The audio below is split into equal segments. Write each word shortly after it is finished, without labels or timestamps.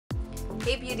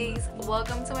Hey beauties,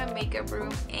 welcome to my makeup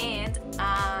room, and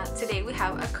today we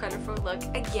have a colorful look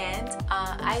again.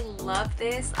 I love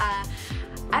this.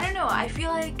 I don't know, I feel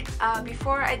like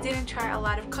before I didn't try a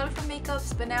lot of colorful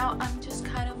makeups, but now I'm just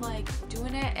kind of like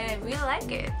doing it and I really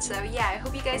like it. So yeah, I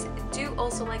hope you guys do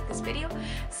also like this video.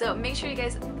 So make sure you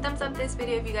guys thumbs up this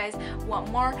video if you guys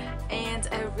want more and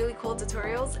really cool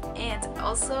tutorials, and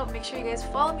also make sure you guys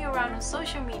follow me around on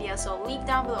social media. So I'll leave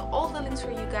down below all the links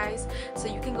for you guys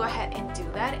so you can go ahead and do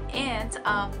that, and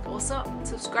also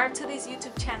subscribe to this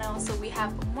YouTube channel so we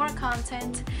have more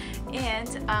content. And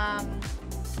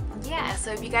yeah,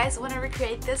 so if you guys want to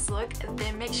recreate this look,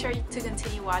 then make sure to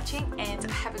continue watching and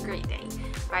have a great day.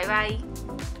 Bye bye.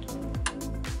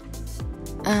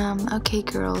 Okay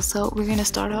girls, so we're gonna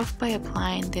start off by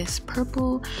applying this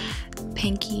purple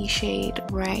pinky shade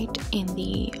right in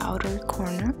the outer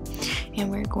corner,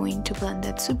 and we're going to blend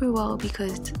that super well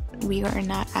because we are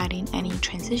not adding any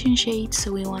transition shades,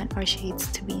 so we want our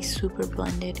shades to be super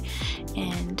blended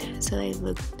and so they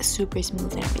look super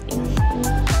smooth and everything.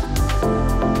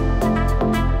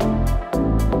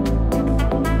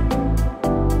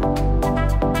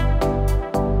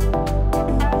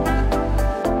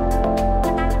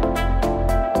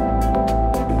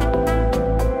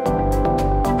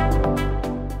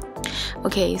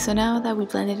 Okay, so now that we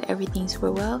blended everything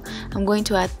super well, I'm going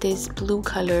to add this blue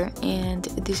color, and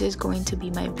this is going to be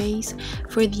my base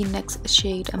for the next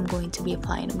shade I'm going to be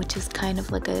applying, which is kind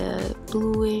of like a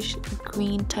bluish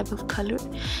green type of color,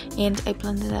 and I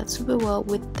blended that super well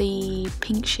with the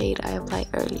pink shade I applied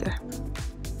earlier.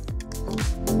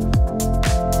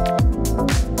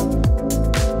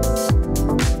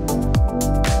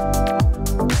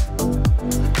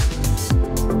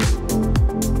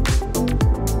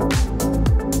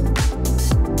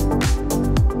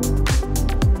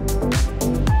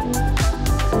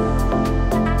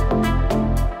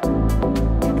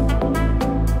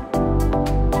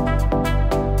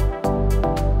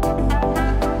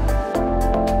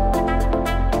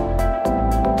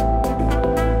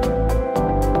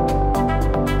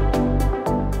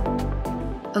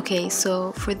 Okay,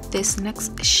 so for this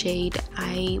next shade,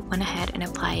 I went ahead and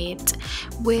applied it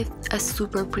with a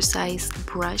super precise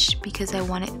brush because I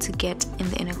want it to get in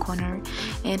the inner corner,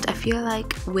 and I feel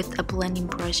like with a blending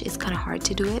brush it's kind of hard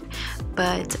to do it,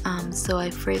 but so I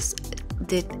first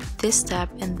did this step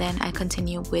and then I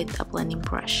continue with a blending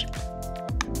brush.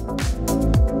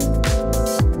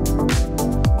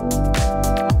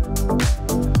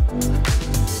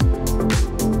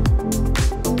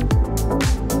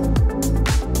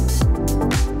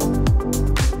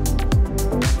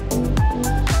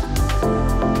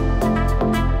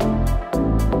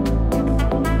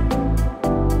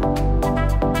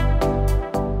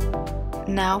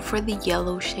 Now for the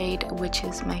yellow shade, which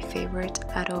is my favorite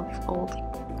out of all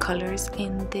the colors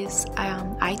in this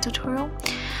eye tutorial.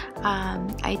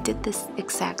 I did this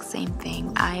exact same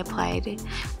thing. I applied it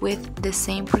with the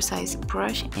same precise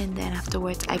brush, and then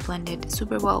afterwards I blended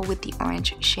super well with the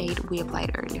orange shade we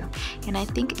applied earlier, and I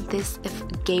think this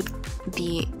gave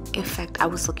the effect I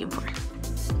was looking for.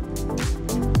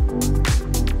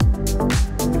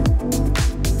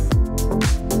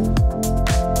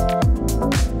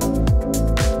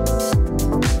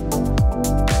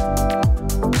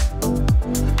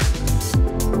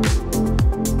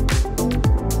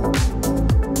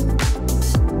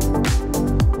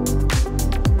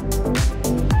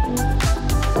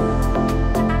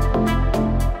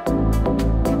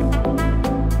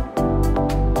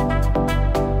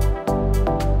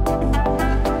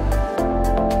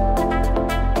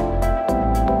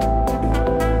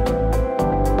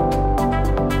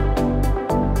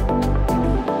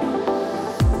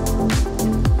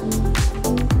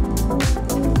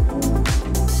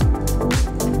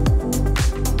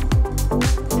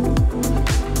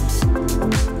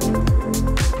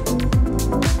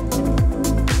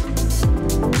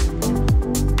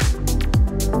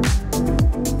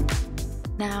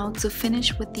 To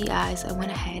finish with the eyes, I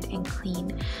went ahead and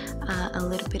cleaned a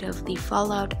little bit of the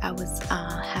fallout I was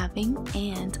having,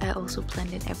 and I also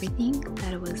blended everything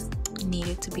that was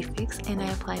needed to be fixed, and I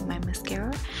applied my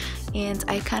mascara, and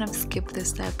I kind of skipped this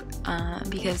step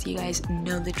because you guys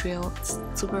know the drill, it's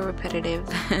super repetitive.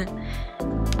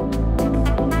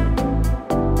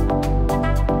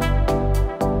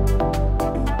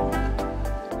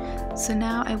 So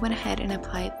now I went ahead and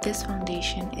applied this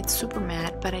foundation. It's super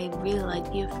matte, but I really like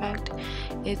the effect.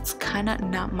 It's kind of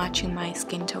not matching my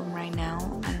skin tone right now.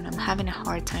 I don't know, I'm having a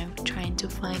hard time trying to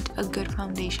find a good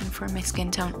foundation for my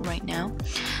skin tone right now.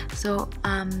 So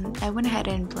I went ahead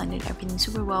and blended everything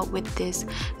super well with this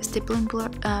stippling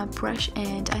brush,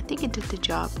 and I think it did the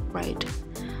job right.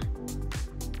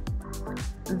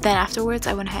 then afterwards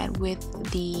I went ahead with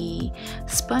the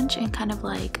sponge and kind of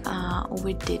like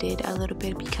overdid it a little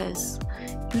bit, because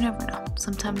you never know,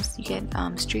 sometimes you get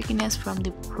streakiness from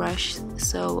the brush.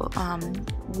 So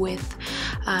with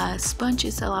sponge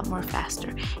it's a lot more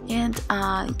faster. And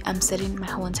I'm setting my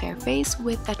whole entire face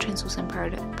with a translucent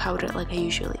powder like I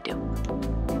usually do.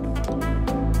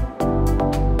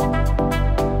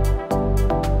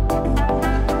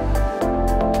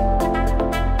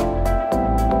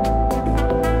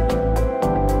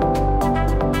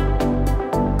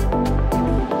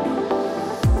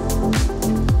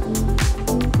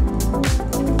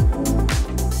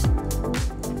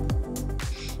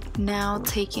 Now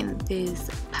taking this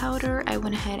powder, I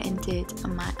went ahead and did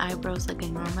my eyebrows like I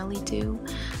normally do,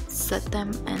 set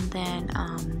them, and then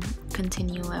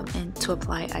continue and to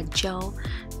apply a gel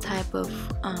type of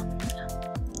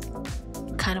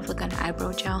kind of like an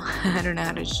eyebrow gel. I don't know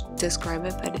how to describe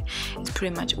it, but it's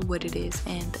pretty much what it is,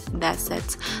 and that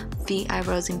sets the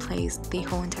eyebrows in place the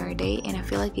whole entire day, and I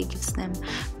feel like it gives them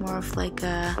more of like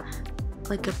a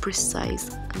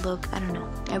precise look. I don't know,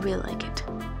 I really like it.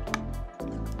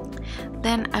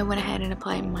 Then I went ahead and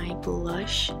applied my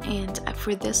blush, and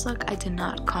for this look I did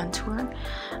not contour.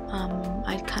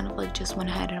 I kind of like just went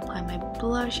ahead and applied my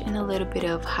blush and a little bit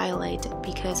of highlight,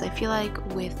 because I feel like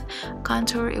with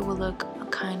contour it will look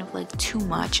kind of like too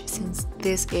much, since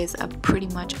this is a pretty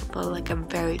much like a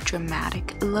very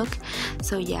dramatic look.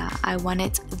 So yeah, I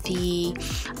wanted the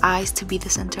eyes to be the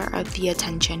center of the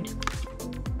attention.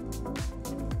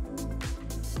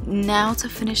 Now to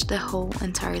finish the whole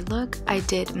entire look, I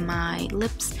did my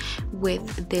lips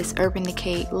with this Urban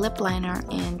Decay lip liner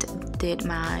and did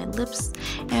my lips,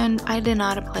 and I did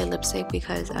not apply lipstick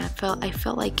because I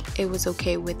felt like it was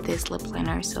okay with this lip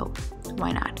liner, so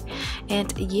why not?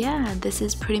 And yeah, this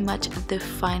is pretty much the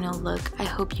final look. I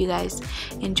hope you guys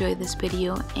enjoyed this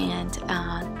video, and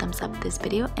thumbs up this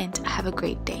video, and have a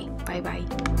great day. Bye bye.